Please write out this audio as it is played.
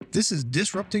This is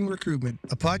Disrupting Recruitment,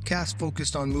 a podcast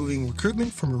focused on moving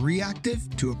recruitment from a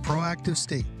reactive to a proactive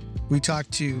state. We talk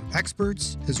to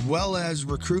experts as well as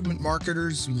recruitment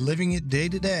marketers living it day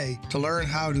to day to learn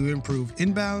how to improve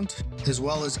inbound as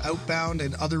well as outbound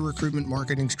and other recruitment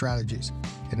marketing strategies.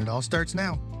 And it all starts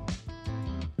now.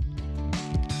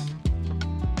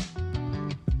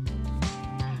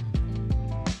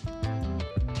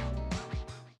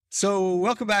 So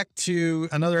welcome back to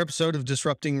another episode of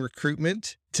Disrupting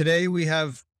Recruitment. Today we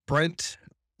have Brent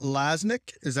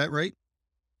Lazanik. Is that right?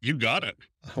 You got it.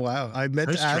 Wow. I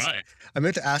meant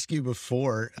to ask you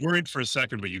before. Worried for a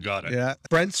second, but you got it. Yeah.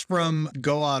 Brent's from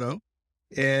Go Auto.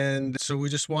 And so we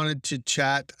just wanted to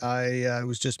chat. I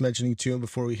was just mentioning to him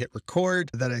before we hit record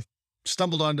that I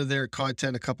stumbled onto their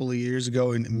content a couple of years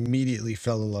ago and immediately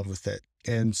fell in love with it.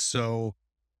 And so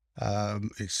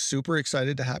super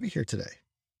excited to have you here today.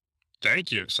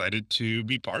 Thank you. Excited to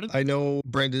be part of it. I know,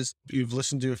 Brent, you've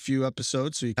listened to a few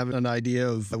episodes, so you have an idea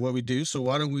of what we do. So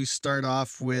why don't we start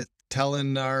off with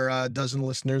telling our dozen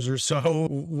listeners or so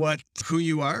who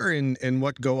you are and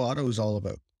what Go Auto is all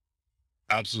about.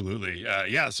 Absolutely.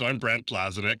 So I'm Brent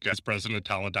Lazanik, Vice President of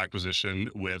Talent Acquisition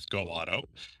with Go Auto.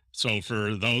 So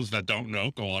for those that don't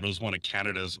know, Go Auto is one of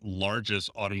Canada's largest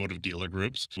automotive dealer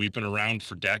groups. We've been around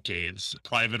for decades,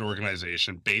 private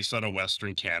organization based out of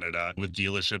Western Canada with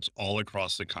dealerships all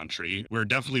across the country. We're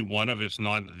definitely one of, if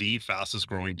not the fastest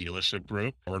growing dealership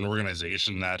group, or an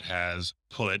organization that has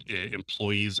put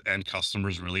employees and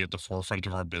customers really at the forefront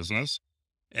of our business.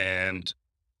 And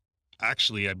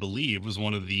actually, I believe was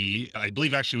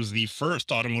the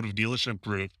first automotive dealership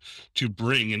group to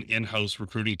bring an in-house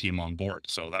recruiting team on board.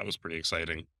 So that was pretty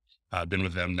exciting. I've been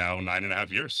with them now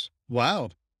 9.5 years. Wow.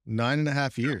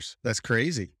 9.5 years. That's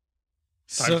crazy.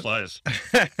 Time flies.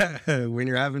 When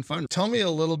you're having fun. Tell me a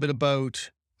little bit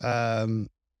about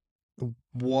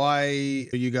why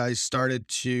you guys started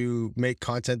to make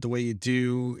content the way you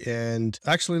do. And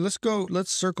actually,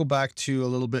 let's circle back to a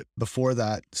little bit before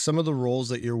that. Some of the roles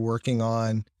that you're working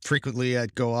on frequently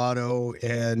at Go Auto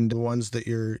and the ones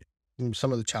that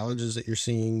some of the challenges that you're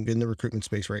seeing in the recruitment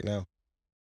space right now.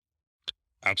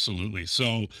 Absolutely.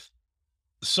 So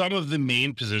some of the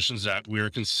main positions that we're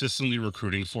consistently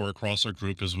recruiting for across our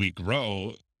group as we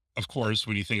grow. Of course,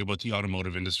 when you think about the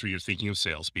automotive industry, you're thinking of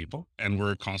salespeople, and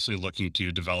we're constantly looking to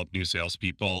develop new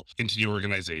salespeople into the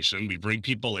organization. We bring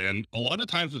people in a lot of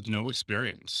times with no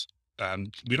experience.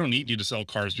 We don't need you to sell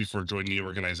cars before joining the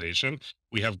organization.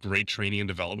 We have great training and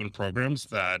development programs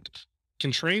that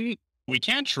can train. We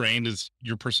can't train is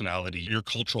your personality, your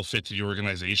cultural fit to the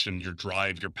organization, your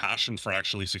drive, your passion for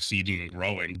actually succeeding and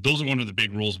growing. Those are one of the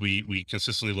big roles we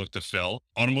consistently look to fill.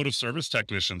 Automotive service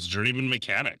technicians, journeyman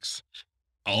mechanics.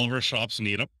 All of our shops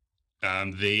need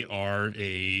them. They are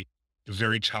a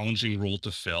very challenging role to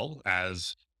fill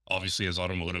as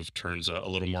automotive turns a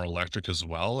little more electric as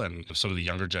well. And some of the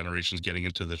younger generations getting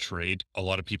into the trade, a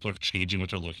lot of people are changing what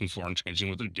they're looking for and changing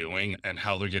what they're doing and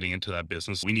how they're getting into that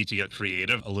business. We need to get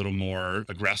creative, a little more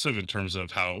aggressive in terms of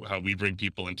how we bring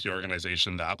people into the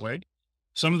organization that way.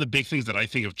 Some of the big things that I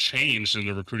think have changed in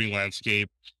the recruiting landscape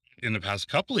in the past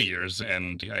couple of years,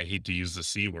 and I hate to use the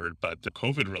C word, but the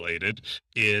COVID related,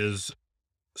 is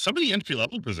some of the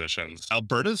entry-level positions.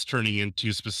 Alberta's turning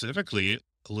into specifically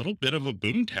a little bit of a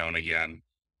boom town again.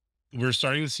 We're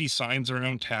starting to see signs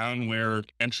around town where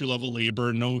entry-level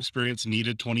labor, no experience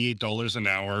needed, $28 an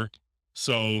hour.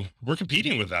 So we're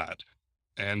competing with that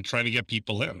and trying to get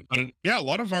people in. But yeah, a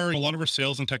lot of our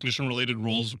sales and technician related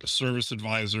roles, service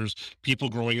advisors, people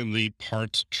growing in the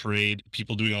parts trade,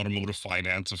 people doing automotive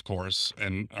finance, of course,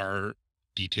 and our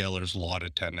detailers, lot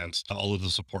attendants, all of the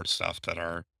support stuff that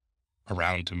are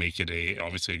around to make it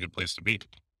obviously a good place to be.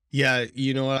 Yeah.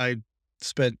 You know what? I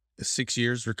spent 6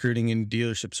 years recruiting in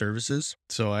dealership services,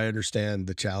 so I understand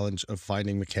the challenge of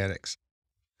finding mechanics.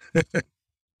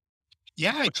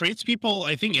 Yeah, tradespeople,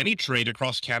 I think any trade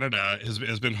across Canada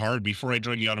has been hard. Before I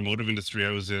joined the automotive industry,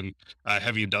 I was in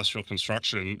heavy industrial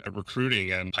construction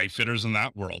recruiting and pipe fitters in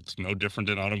that world. No different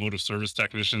than automotive service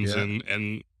technicians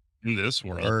in this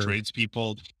world.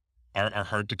 Tradespeople are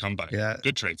hard to come by. Yeah.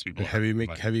 Good tradespeople.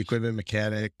 Heavy equipment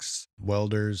mechanics,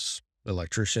 welders,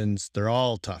 electricians, they're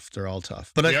all tough.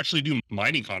 But we actually do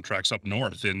mining contracts up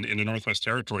north in the Northwest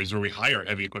Territories where we hire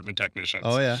heavy equipment technicians.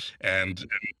 Oh yeah. And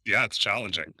yeah, it's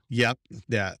challenging. Yep.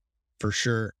 Yeah, for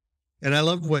sure. And I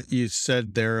love what you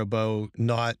said there about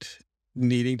not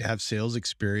needing to have sales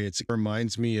experience. It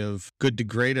reminds me of Good to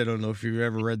Great. I don't know if you've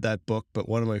ever read that book, but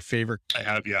one of my favorite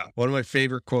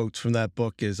quotes from that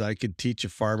book is, I could teach a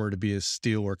farmer to be a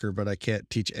steel worker, but I can't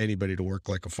teach anybody to work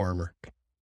like a farmer.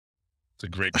 It's a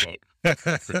great quote.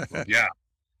 Yeah.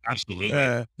 Absolutely.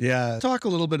 Yeah. Talk a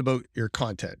little bit about your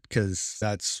content because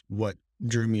that's what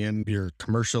drew me in, your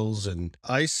commercials. And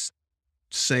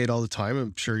say it all the time.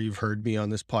 I'm sure you've heard me on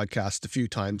this podcast a few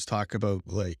times talk about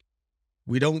like,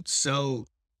 we don't sell,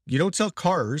 you don't sell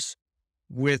cars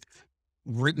with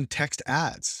written text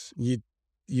ads.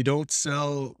 You don't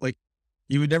sell like,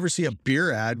 you would never see a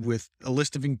beer ad with a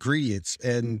list of ingredients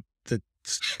and the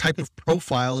type of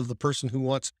profile of the person who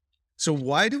wants. So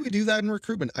why do we do that in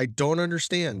recruitment? I don't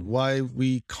understand why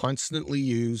we constantly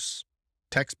use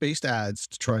text-based ads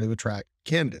to try to attract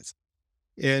candidates.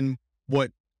 And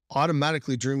what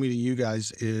automatically drew me to you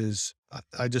guys is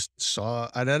I just saw,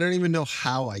 and I don't even know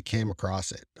how I came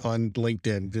across it on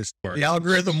LinkedIn, just the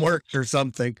algorithm worked or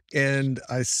something. And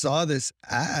I saw this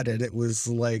ad and it was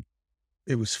like,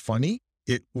 it was funny.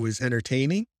 It was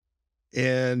entertaining.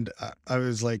 And I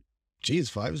was like, geez,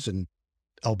 if I was in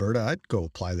Alberta, I'd go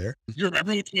apply there. You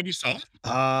remember which one you saw?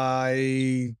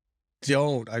 I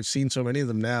don't. I've seen so many of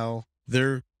them now.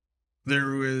 There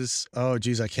was, oh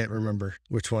geez, I can't remember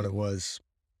which one it was.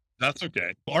 That's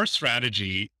okay. Our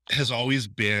strategy has always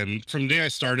been from the day I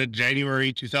started,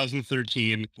 January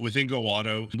 2013, within Go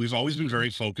Auto, we've always been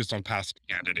very focused on past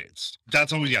candidates.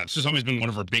 That's always, it's just always been one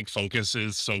of our big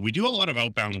focuses. So we do a lot of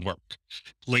outbound work.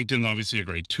 LinkedIn, obviously a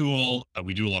great tool.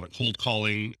 We do a lot of cold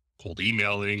calling, cold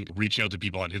emailing, reaching out to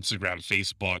people on Instagram,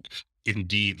 Facebook,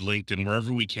 Indeed, LinkedIn,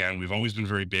 wherever we can. We've always been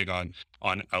very big on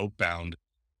outbound.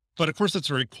 But of course, that's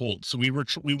very cold. So we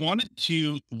wanted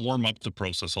to warm up the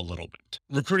process a little bit.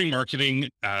 Recruiting marketing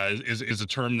is a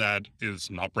term that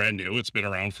is not brand new. It's been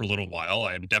around for a little while.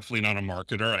 I'm definitely not a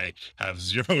marketer. I have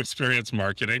zero experience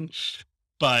marketing,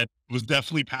 but was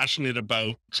definitely passionate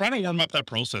about trying to warm up that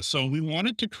process. So we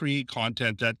wanted to create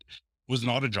content that was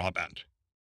not a job ad.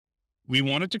 We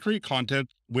wanted to create content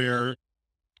where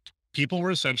people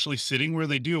were essentially sitting where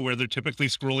they're typically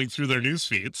scrolling through their news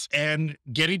feeds and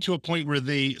getting to a point where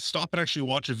they stop and actually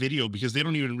watch a video because they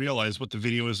don't even realize what the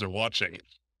video is they're watching.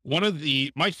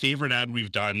 My favorite ad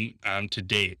we've done to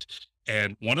date,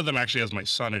 and one of them actually has my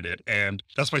son in it, and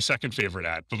that's my second favorite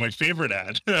ad. But my favorite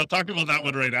ad, I'll talk about that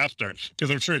one right after, because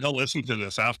I'm sure he'll listen to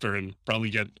this after and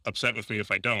probably get upset with me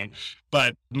if I don't.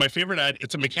 But my favorite ad,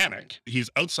 it's a mechanic. He's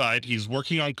outside, he's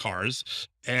working on cars,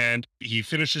 and he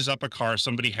finishes up a car.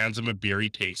 Somebody hands him a beer, he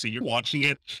takes it. You're watching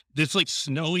it. It's like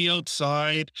snowy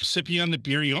outside, sipping on the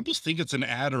beer. You almost think it's an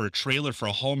ad or a trailer for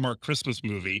a Hallmark Christmas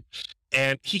movie.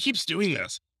 And he keeps doing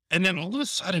this. And then all of a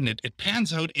sudden it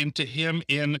pans out into him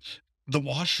in the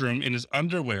washroom in his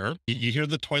underwear. You hear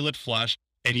the toilet flush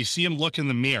and you see him look in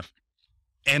the mirror.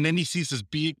 And then he sees this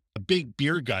big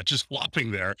beer gut just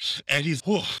flopping there. And he's,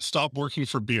 stop working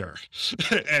for beer.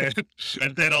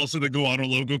 and then also the Go Auto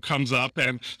logo comes up.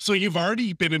 And so you've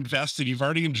already been invested. You've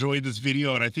already enjoyed this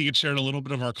video. And I think it shared a little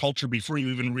bit of our culture before you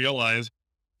even realize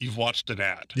you've watched an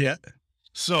ad. Yeah.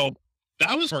 So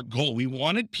that was our goal. We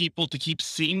wanted people to keep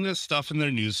seeing this stuff in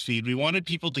their newsfeed. We wanted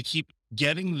people to keep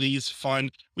getting these fun.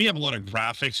 We have a lot of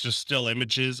graphics, just still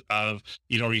images of,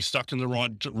 you're stuck in the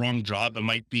wrong job. It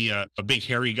might be a big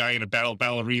hairy guy in a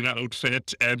ballerina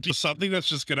outfit, and just something that's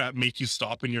just going to make you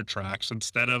stop in your tracks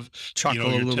instead of chuckle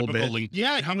a little bit.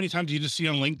 Yeah. How many times do you just see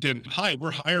on LinkedIn, hi,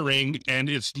 we're hiring, and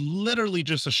it's literally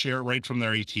just a share right from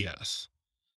their ATS.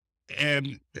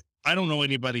 And I don't know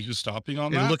anybody who's stopping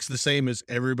on that. It looks the same as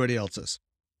everybody else's.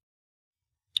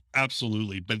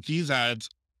 Absolutely. But these ads,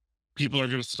 people are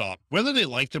going to stop. Whether they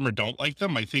like them or don't like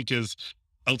them, I think is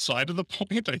outside of the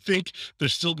point. I think they're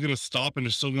still going to stop and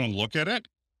they're still going to look at it.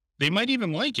 They might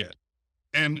even like it.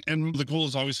 And the goal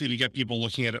is obviously to get people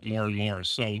looking at it more and more.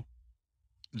 So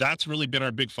that's really been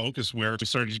our big focus where we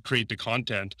started to create the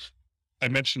content. I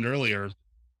mentioned earlier,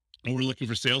 when we're looking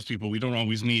for salespeople, we don't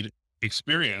always need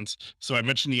experience. So I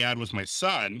mentioned the ad with my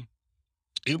son.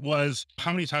 It was,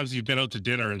 how many times have you been out to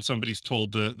dinner and somebody's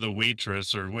told the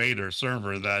waitress or waiter,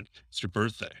 server that it's your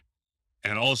birthday?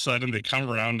 And all of a sudden they come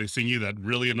around, they sing you that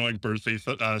really annoying birthday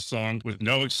song with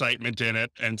no excitement in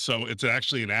it. And so it's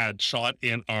actually an ad shot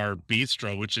in our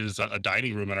bistro, which is a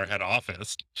dining room in our head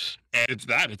office. And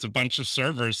it's a bunch of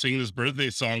servers singing this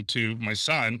birthday song to my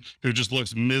son, who just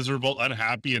looks miserable,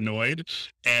 unhappy, annoyed.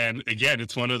 And again,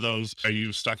 it's one of those, are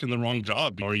you stuck in the wrong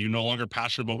job? Or are you no longer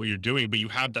passionate about what you're doing, but you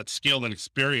have that skill and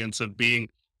experience of being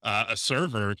a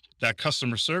server, that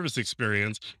customer service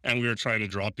experience, and we were trying to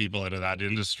draw people out of that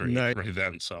industry right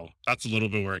then. So that's a little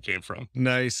bit where it came from.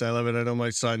 Nice. I love it. I know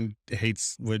my son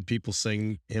hates when people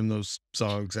sing him those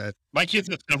songs. My kids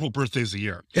have several birthdays a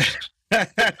year.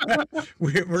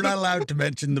 We're not allowed to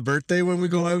mention the birthday when we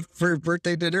go out for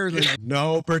birthday dinner.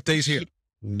 No birthdays here.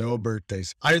 No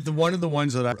birthdays. One of the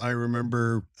ones that I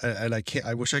remember, and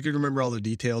I wish I could remember all the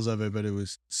details of it, but it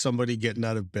was somebody getting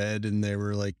out of bed and they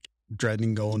were like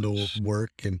dreading going to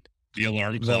work and The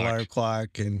alarm the clock. alarm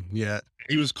clock. And yeah.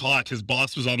 He was caught. His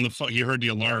boss was on the phone. He heard the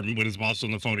alarm when his boss was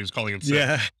on the phone. He was calling in sick.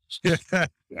 Yeah.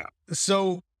 Yeah.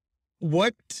 So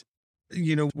what,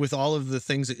 with all of the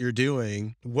things that you're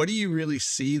doing, what do you really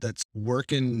see that's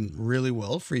working really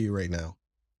well for you right now?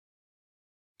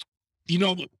 You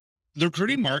know, the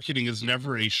recruiting marketing is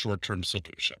never a short-term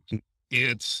solution.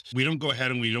 We don't go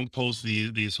ahead and we don't post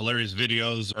these hilarious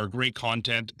videos or great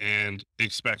content and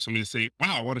expect somebody to say,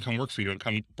 wow, I want to come work for you and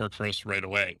come work for us right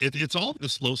away. It's all the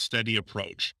slow, steady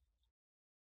approach.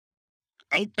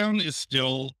 Outbound is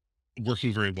still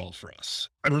working very well for us.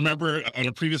 I remember on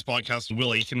a previous podcast,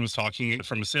 Will Aiken was talking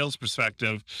from a sales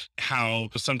perspective, how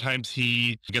sometimes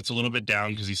he gets a little bit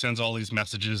down because he sends all these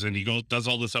messages and he does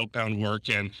all this outbound work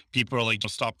and people are like,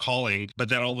 stop calling. But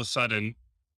then all of a sudden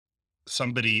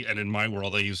somebody, and in my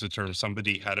world, I use the term,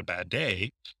 somebody had a bad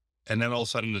day. And then all of a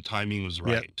sudden the timing was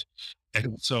right. Yep.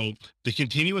 And so the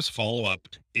continuous follow-up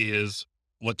is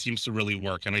what seems to really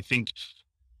work. And I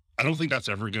don't think that's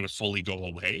ever going to fully go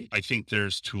away. I think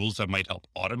there's tools that might help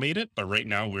automate it, but right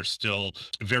now we're still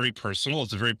very personal.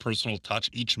 It's a very personal touch.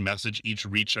 Each message, each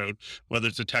reach out, whether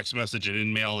it's a text message, an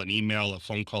email, a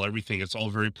phone call, everything, it's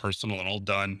all very personal and all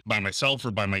done by myself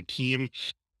or by my team.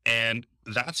 And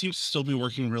that seems to still be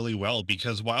working really well,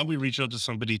 because while we reach out to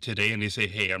somebody today and they say,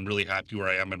 hey, I'm really happy where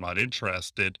I am, I'm not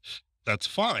interested, that's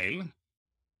fine,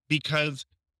 because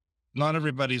not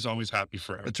everybody's always happy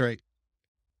forever. That's right.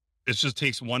 It just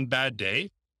takes one bad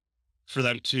day for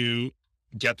them to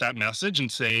get that message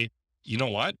and say, you know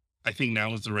what? I think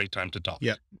now is the right time to talk.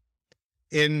 Yeah.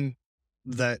 In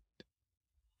that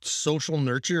social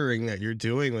nurturing that you're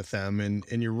doing with them, and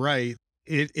you're right,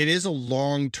 it is a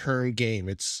long-term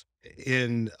game.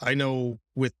 I know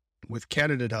with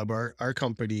Candidate Hub, our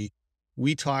company,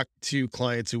 we talk to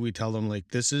clients and we tell them, like,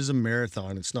 this is a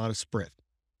marathon. It's not a sprint.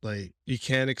 Like, you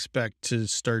can't expect to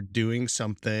start doing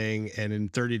something and in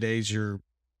 30 days, your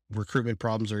recruitment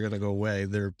problems are going to go away.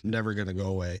 They're never going to go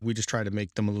away. We just try to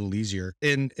make them a little easier.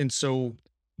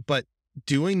 But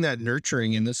doing that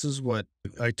nurturing, and this is what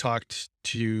I talked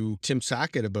to Tim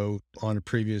Sackett about on a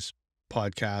previous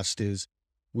podcast, is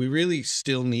we really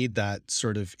still need that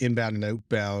sort of inbound and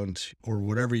outbound, or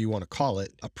whatever you want to call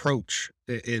it, approach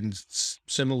in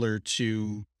similar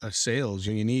to a sales.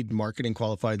 You need marketing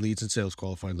qualified leads and sales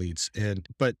qualified leads.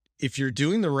 But if you're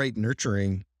doing the right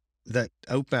nurturing, that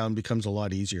outbound becomes a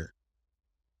lot easier.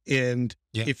 And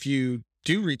if you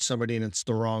do reach somebody and it's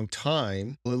the wrong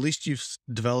time, well, at least you've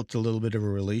developed a little bit of a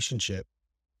relationship.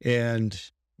 And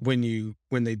when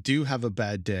they do have a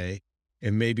bad day,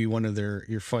 and maybe one of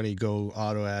your Funny Go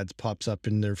auto ads pops up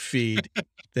in their feed,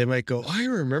 they might go, I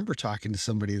remember talking to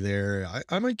somebody there.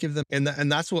 I might give them, and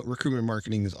that's what recruitment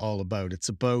marketing is all about. It's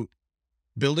about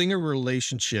building a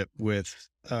relationship with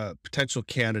a potential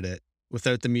candidate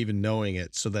without them even knowing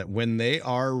it, so that when they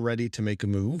are ready to make a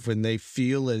move, when they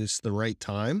feel it's the right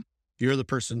time, you're the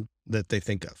person that they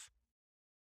think of.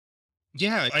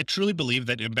 Yeah, I truly believe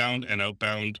that inbound and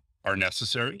outbound are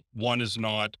necessary. One is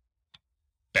not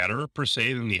better per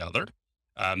se than the other.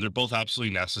 They're both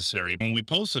absolutely necessary. When we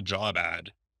post a job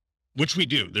ad, which we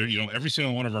do, every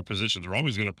single one of our positions, we're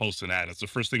always going to post an ad. It's the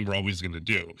first thing we're always going to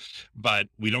do, but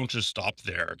we don't just stop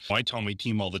there. I tell my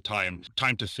team all the time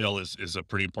to fill is a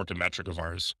pretty important metric of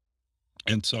ours.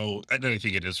 And so, and I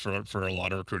think it is for a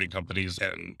lot of recruiting companies.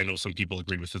 And I know some people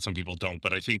agree with it, some people don't,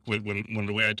 but I think when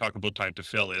the way I talk about time to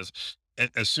fill is,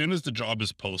 as soon as the job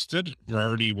is posted, we're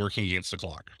already working against the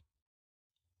clock.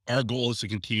 Our goal is to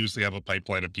continuously have a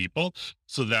pipeline of people,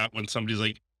 so that when somebody's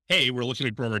like, hey, we're looking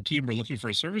to grow our team, we're looking for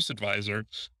a service advisor,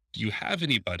 do you have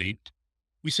anybody?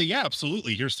 We say, yeah,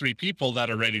 absolutely. Here's 3 people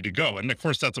that are ready to go. And of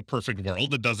course, that's a perfect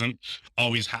world. It doesn't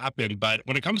always happen. But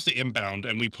when it comes to inbound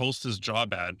and we post this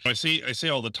job ad, I say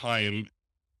all the time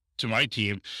to my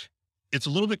team, it's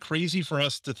a little bit crazy for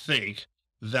us to think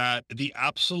that the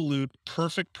absolute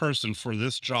perfect person for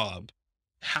this job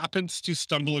happens to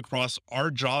stumble across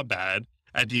our job ad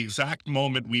at the exact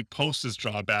moment we post this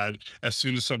job ad, as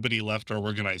soon as somebody left our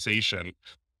organization.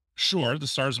 Sure, the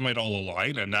stars might all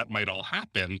align and that might all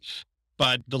happen,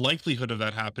 but the likelihood of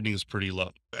that happening is pretty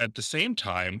low. At the same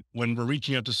time, when we're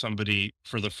reaching out to somebody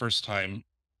for the first time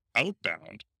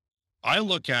outbound, I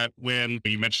look at, when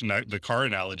you mentioned that, the car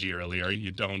analogy earlier,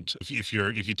 if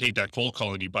you take that cold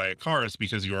call and you buy a car, it's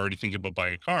because you're already thinking about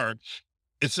buying a car.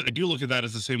 I do look at that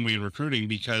as the same way in recruiting,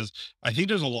 because I think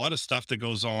there's a lot of stuff that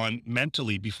goes on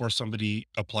mentally before somebody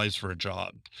applies for a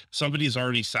job. Somebody's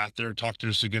already sat there, talked to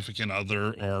their significant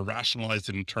other, or rationalized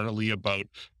it internally about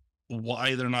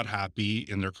why they're not happy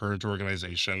in their current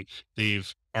organization.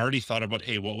 They've already thought about,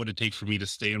 hey, what would it take for me to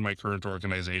stay in my current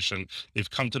organization? They've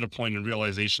come to the point in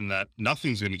realization that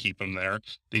nothing's going to keep them there.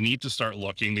 They need to start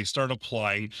looking. They start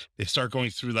applying. They start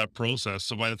going through that process.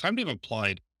 So by the time they've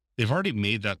applied, they've already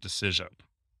made that decision.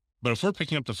 But if we're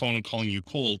picking up the phone and calling you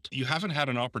cold, you haven't had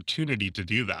an opportunity to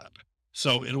do that.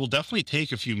 So it will definitely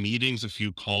take a few meetings, a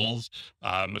few calls,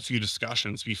 a few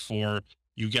discussions before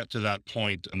you get to that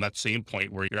point, and that same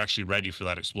point where you're actually ready for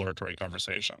that exploratory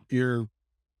conversation. You're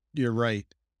right.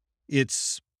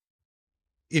 It's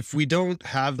if we don't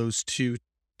have those two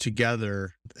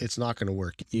together, it's not going to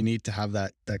work. You need to have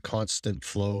that constant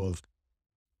flow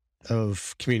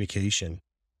of communication.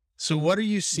 So what are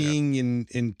you Yeah. seeing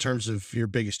in terms of your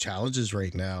biggest challenges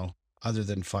right now, other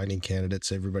than finding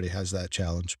candidates? Everybody has that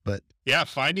challenge, but Yeah,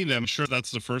 finding them, sure, that's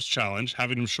the first challenge.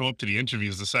 Having them show up to the interview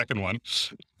is the second one.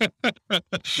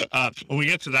 When we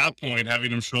get to that point,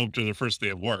 having them show up to their first day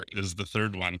of work is the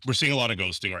third one. We're seeing a lot of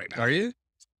ghosting right now. are you?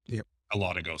 Yep. A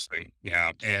lot of ghosting.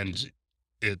 Yeah. And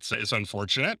it's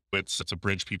unfortunate. It's a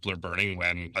bridge people are burning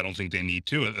when I don't think they need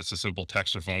to. It's a simple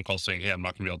text or phone call saying, hey, I'm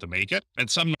not gonna be able to make it. And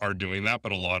some are doing that,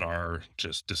 but a lot are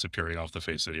just disappearing off the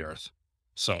face of the earth.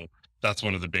 So that's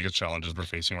one of the biggest challenges we're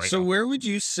facing right So now. where would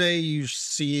you say you're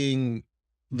seeing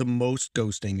the most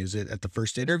ghosting? Is it at the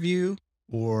first interview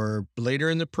or later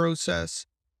in the process,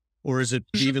 or is it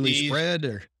evenly Usually, spread?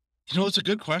 Or it's a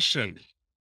good question.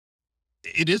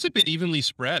 It is a bit evenly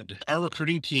spread. Our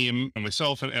recruiting team, and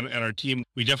myself and our team,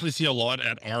 we definitely see a lot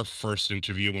at our first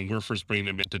interview when we're first bringing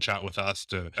them in to chat with us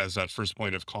as that first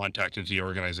point of contact into the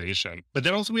organization. But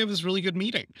then also we have this really good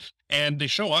meeting, and they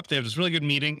show up, they have this really good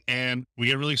meeting, and we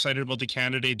get really excited about the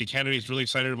candidate. The candidate's really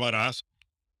excited about us.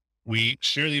 We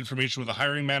share the information with the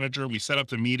hiring manager. We set up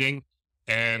the meeting,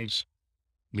 and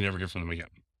we never hear from them again.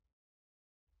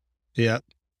 yeah,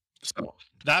 So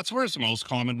that's where it's most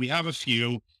common. We have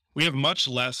much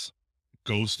less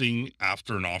ghosting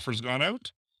after an offer's gone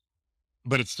out,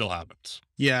 but it still happens.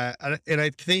 yeah, and I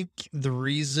think the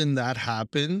reason that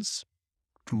happens,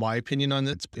 my opinion on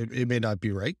this, it may not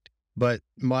be right, but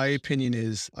my opinion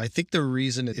is I think the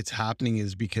reason it's happening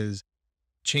is because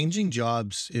changing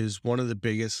jobs is one of the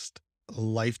biggest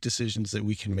life decisions that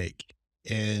we can make.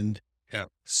 And Yeah.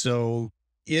 so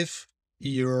if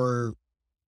your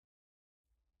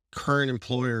current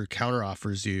employer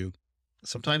counteroffers you,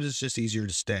 sometimes it's just easier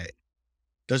to stay.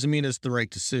 Doesn't mean it's the right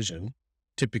decision.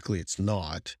 Typically it's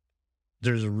not.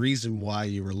 There's a reason why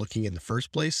you were looking in the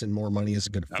first place, and more money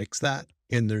isn't going to Yep. fix that.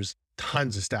 And there's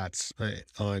tons of stats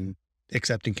on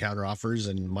accepting counteroffers,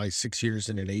 and my 6 years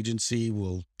in an agency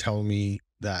will tell me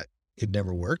that it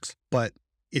never works, but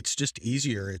it's just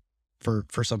easier for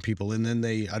some people. And then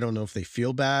I don't know if they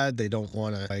feel bad. They don't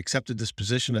want to, I accepted this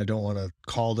position. I don't want to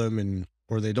call them,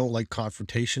 or they don't like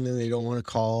confrontation and they don't want to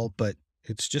call, but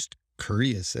it's just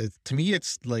curious. To me,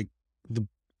 it's like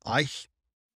I,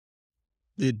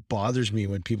 it bothers me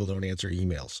when people don't answer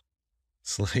emails.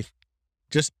 It's like,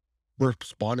 just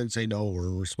respond and say no,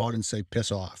 or respond and say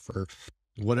piss off, or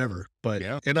whatever. But,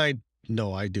 Yeah. and I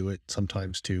know I do it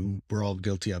sometimes too. We're all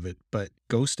guilty of it, but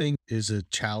ghosting is a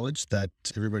challenge that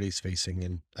everybody's facing.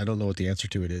 And I don't know what the answer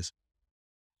to it is.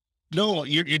 No,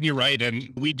 you're right.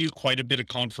 And we do quite a bit of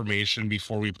confirmation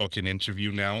before we book an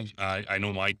interview now. I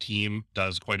know my team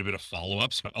does quite a bit of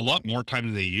follow-ups, a lot more time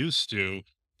than they used to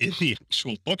in the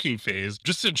actual booking phase,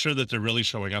 just to ensure that they're really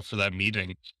showing up for that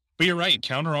meeting. But you're right,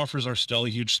 counter offers are still a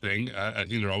huge thing. I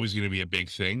think they're always going to be a big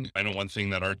thing. I know one thing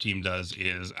that our team does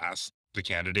is ask the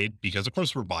candidate, because of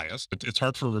course we're biased. It's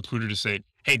hard for a recruiter to say,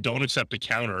 hey, don't accept a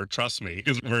counter, trust me,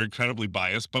 because we're incredibly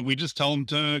biased, but we just tell them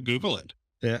to Google it.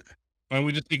 Yeah. And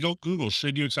we go Google,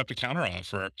 should you accept a counter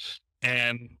offer?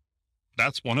 And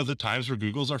that's one of the times where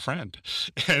Google's our friend.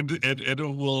 And it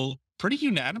will pretty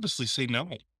unanimously say no.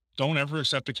 Don't ever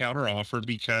accept a counter offer,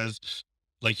 because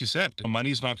like you said,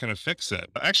 money's not going to fix it.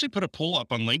 I actually put a poll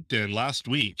up on LinkedIn last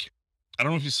week. I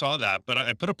don't know if you saw that, but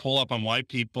I put a poll up on what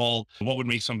would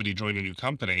make somebody join a new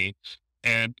company.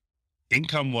 And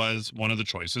income was one of the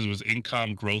choices. It was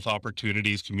income, growth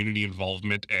opportunities, community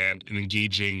involvement, and an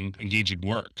engaging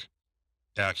work.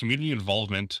 Community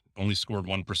involvement only scored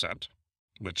 1%,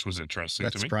 which was interesting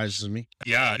That to me. surprises me.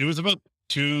 Yeah, it was about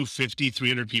 250,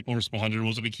 300 people responded. It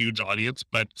wasn't a huge audience,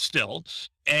 but still.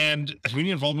 And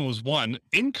community involvement was one.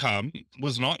 Income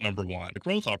was not number one.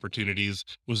 Growth opportunities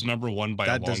was number one by a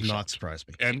That long does not shot. surprise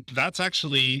me. And that's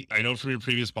actually, I know from your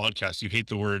previous podcast, you hate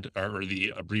the word or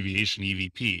the abbreviation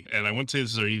EVP. And I wouldn't say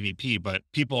this is our EVP, but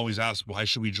people always ask, why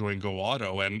should we join Go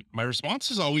Auto? And my response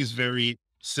is always very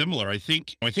similar. I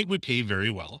think we pay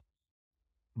very well.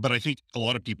 But I think a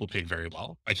lot of people pay very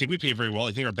well. I think we pay very well.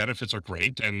 I think our benefits are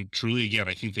great. And truly, again,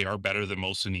 I think they are better than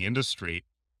most in the industry.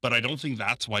 But I don't think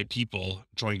that's why people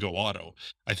join Go Auto.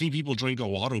 I think people join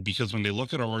Go Auto because when they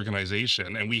look at our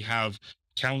organization, and we have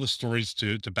countless stories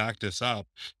to back this up,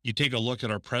 you take a look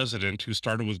at our president who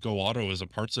started with Go Auto as a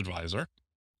parts advisor.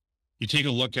 You take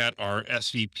a look at our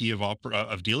SVP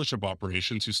of dealership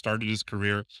operations who started his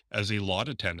career as a lot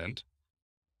attendant.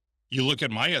 You look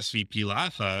at my SVP,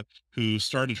 Latha, who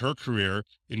started her career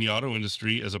in the auto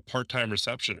industry as a part-time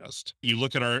receptionist. You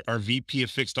look at our VP of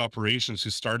fixed operations, who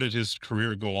started his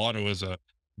career at Go Auto as a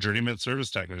journeyman service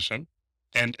technician.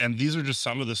 And these are just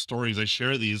some of the stories. I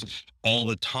share these all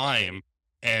the time,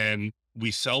 and we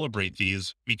celebrate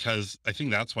these because I think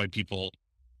that's why people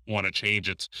want to change.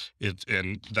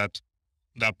 And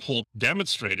that poll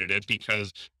demonstrated it,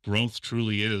 because growth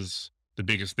truly is the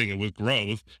biggest thing. And with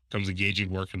growth comes engaging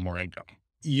work and more income.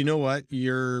 You know what?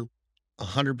 You're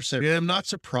 100%. I'm not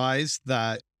surprised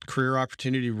that career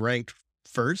opportunity ranked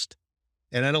first.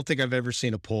 And I don't think I've ever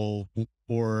seen a poll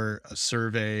or a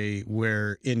survey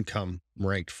where income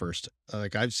ranked first.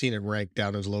 Like, I've seen it ranked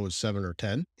down as low as 7 or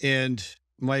 10. And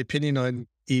my opinion on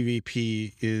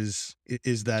EVP is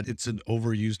that it's an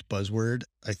overused buzzword,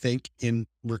 I think, in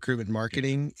recruitment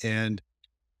marketing. And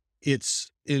it's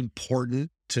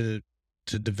important to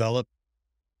develop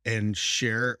and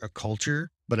share a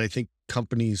culture, but I think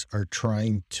companies are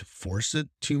trying to force it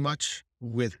too much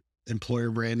with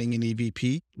employer branding and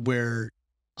EVP, where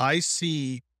I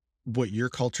see what your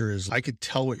culture is. I could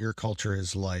tell what your culture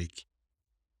is like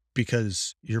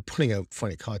because you're putting out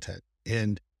funny content.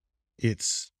 And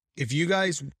if you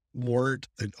guys weren't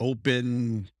an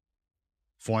open,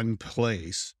 fun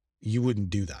place, you wouldn't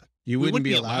do that. You wouldn't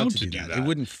be allowed to do that. It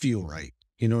wouldn't feel right.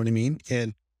 You know what I mean?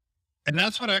 And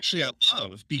that's what actually I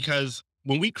love, because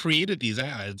when we created these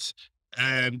ads,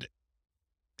 and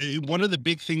one of the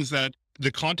big things that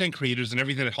the content creators and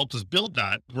everything that helped us build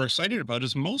that we're excited about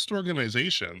is most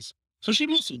organizations, especially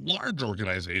most large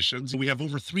organizations, we have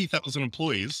over 3,000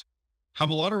 employees,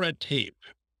 have a lot of red tape.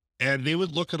 And they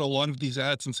would look at a lot of these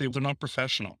ads and say, they're not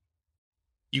professional.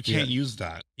 You can't use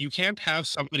that. You can't have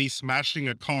somebody smashing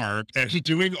a car and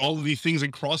doing all of these things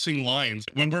and crossing lines.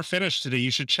 When we're finished today,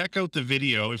 you should check out the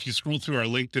video. If you scroll through our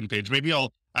LinkedIn page, maybe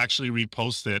I'll actually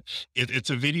repost it. It's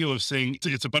a video of saying,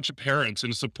 it's a bunch of parents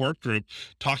in a support group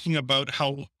talking about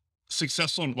how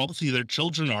successful and wealthy their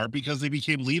children are because they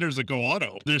became leaders at Go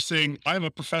Auto. They're saying, I'm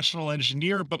a professional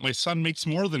engineer, but my son makes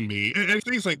more than me, and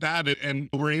things like that. And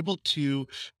we're able to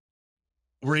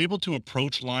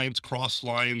approach lines, cross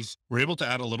lines. We're able to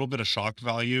add a little bit of shock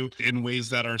value in ways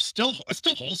that are still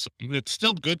wholesome. It's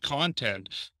still good content,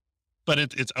 but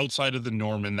it's outside of the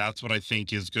norm. And that's what I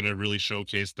think is going to really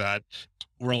showcase that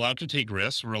we're allowed to take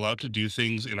risks. We're allowed to do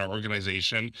things in our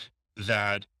organization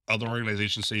that other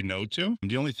organizations say no to.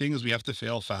 The only thing is we have to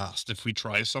fail fast. If we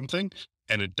try something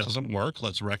and it doesn't work,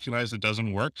 let's recognize it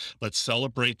doesn't work. Let's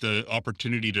celebrate the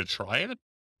opportunity to try it,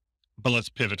 but let's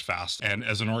pivot fast. And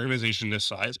as an organization this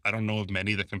size, I don't know of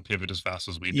many that can pivot as fast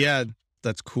as we do. Yeah,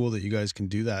 that's cool that you guys can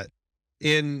do that.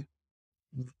 And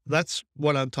that's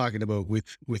what I'm talking about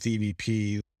with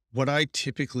EVP. What I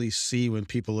typically see when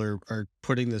people are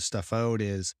putting this stuff out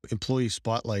is employee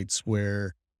spotlights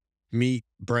where meet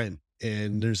Brent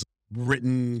and there's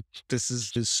written, this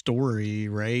is his story,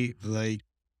 right? Like,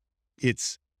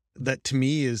 it's, that to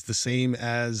me is the same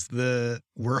as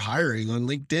we're hiring on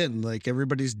LinkedIn. Like,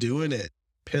 everybody's doing it.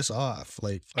 Piss off.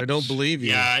 Like, I don't believe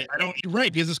you. Yeah, I don't. You're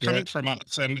right, because it's coming from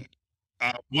us. And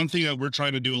one thing that we're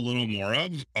trying to do a little more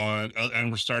of and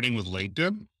we're starting with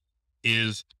LinkedIn,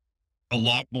 is a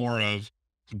lot more of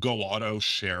Go Auto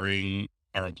sharing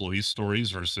our employee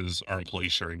stories versus our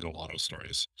employees sharing Go Auto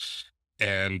stories.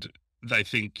 And I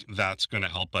think that's going to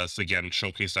help us, again,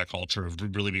 showcase that culture of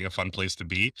really being a fun place to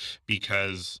be,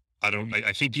 because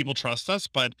I think people trust us,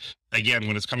 but again,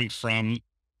 when it's coming from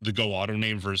the Go Auto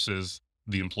name versus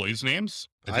the employees' names,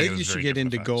 I think you should get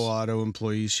into Go Auto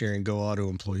employees sharing Go Auto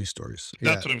employee stories.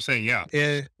 That's what I'm saying.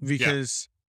 Yeah. Because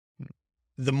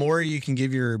the more you can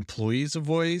give your employees a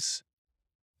voice,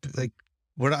 like,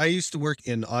 when I used to work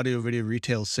in audio video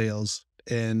retail sales,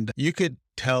 and you could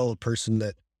tell a person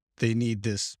that they need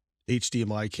this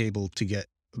HDMI cable to get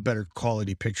a better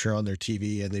quality picture on their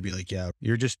TV, and they'd be like, yeah,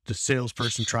 you're just the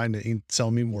salesperson trying to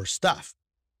sell me more stuff.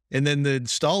 And then the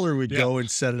installer would go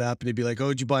and set it up, and they'd be like, oh,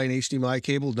 did you buy an HDMI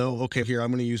cable? No. Okay, here, I'm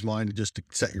going to use mine to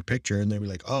set your picture. And they'd be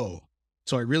like, oh,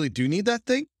 so I really do need that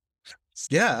thing?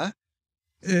 Yeah.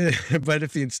 But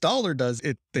if the installer does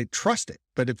it, they trust it.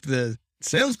 But if the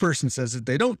salesperson says it,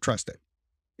 they don't trust it.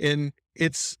 And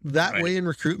it's that way in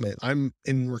recruitment. I'm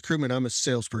a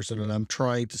salesperson, and I'm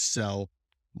trying to sell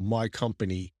my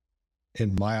company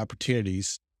and my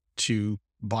opportunities to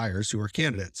buyers who are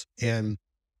candidates. And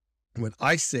when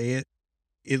I say it,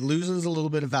 it loses a little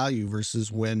bit of value versus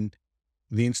when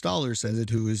the installer says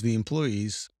it, who is the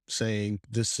employees saying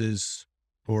this is,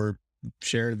 or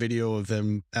sharing a video of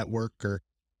them at work or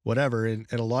whatever. And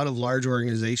a lot of large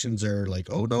organizations are like,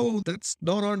 oh no, that's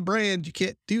not on brand. You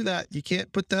can't do that. You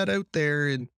can't put that out there.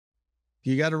 And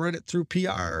you got to run it through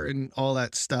PR and all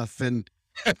that stuff. And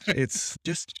it's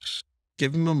just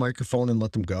give them a microphone and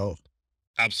let them go.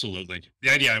 Absolutely.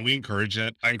 Yeah, we encourage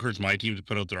it. I encourage my team to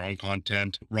put out their own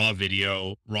content, raw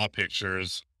video, raw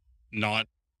pictures, not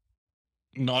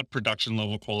production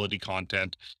level quality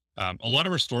content. A lot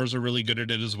of our stores are really good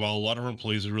at it as well. A lot of our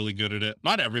employees are really good at it.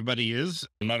 Not everybody is.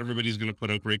 Not everybody's going to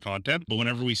put out great content, but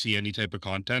whenever we see any type of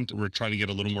content, we're trying to get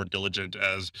a little more diligent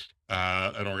as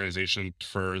an organization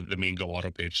for the main Go Auto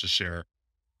page to share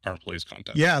our employees'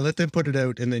 content. Yeah, let them put it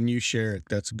out and then you share it.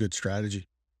 That's a good strategy.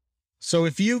 So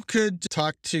if you could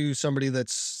talk to somebody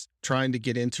that's trying to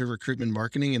get into recruitment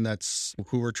marketing, and that's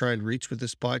who we're trying to reach with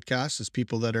this podcast, is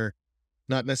people that are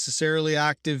not necessarily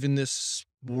active in this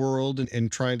world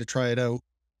and trying to try it out,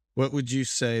 what would you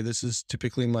say? This is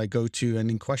typically my go-to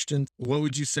ending question. What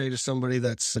would you say to somebody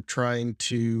that's trying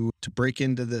to break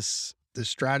into this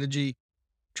strategy,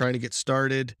 trying to get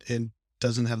started and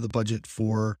doesn't have the budget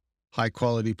for high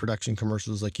quality production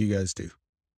commercials like you guys do?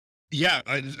 Yeah,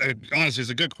 I honestly, it's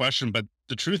a good question, but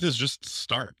the truth is just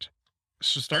start.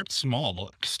 So start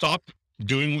small. Stop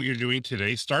doing what you're doing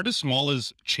today. Start as small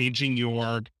as changing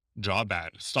your job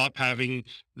ad. Stop having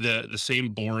the same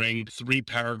boring 3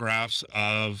 paragraphs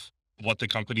of what the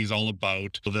company's all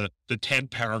about, the 10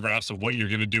 paragraphs of what you're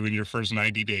going to do in your first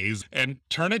 90 days, and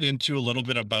turn it into a little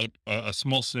bit about a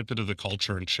small snippet of the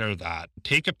culture and share that.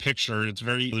 Take a picture.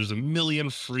 There's a million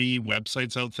free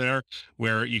websites out there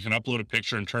where you can upload a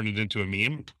picture and turn it into a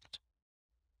meme.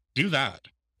 Do that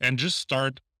and just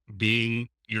start being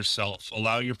yourself.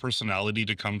 Allow your personality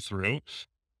to come through.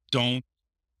 Don't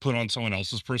put on someone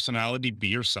else's personality, be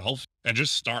yourself and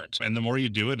just start. And the more you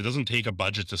do it, it doesn't take a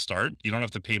budget to start. You don't have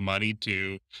to pay money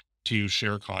to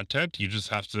share content. You just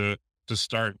have to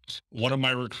start. One of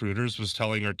my recruiters was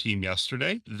telling our team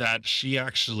yesterday that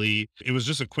it was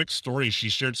just a quick story. She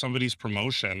shared somebody's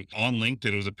promotion on LinkedIn.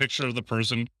 It was a picture of the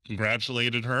person,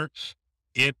 congratulated her.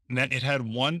 It had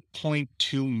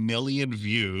 1.2 million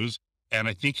views, and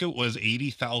I think it was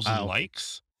 80,000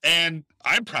 likes. And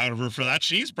I'm proud of her for that.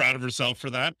 She's proud of herself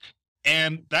for that.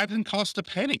 And that didn't cost a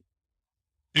penny.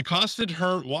 It costed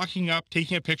her walking up,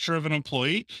 taking a picture of an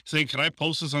employee, saying, can I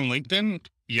post this on LinkedIn?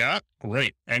 Yeah,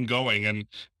 great. And going. And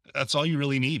that's all you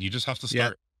really need. You just have to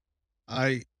start.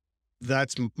 Yeah.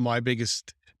 That's my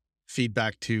biggest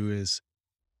feedback too, is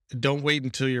don't wait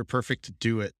until you're perfect to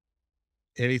do it.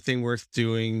 Anything worth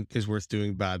doing is worth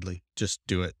doing badly. Just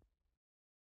do it.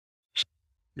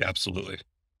 Yeah, absolutely.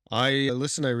 I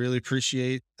really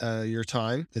appreciate your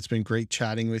time. It's been great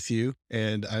chatting with you,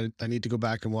 and I need to go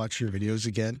back and watch your videos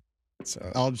again.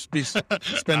 So I'll just be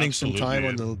spending some time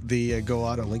on the Go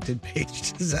Auto LinkedIn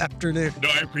page this afternoon. No,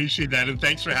 I appreciate that. And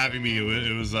thanks for having me.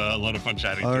 It was a lot of fun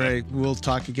chatting All today. right. We'll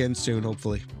talk again soon,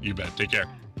 hopefully. You bet. Take care.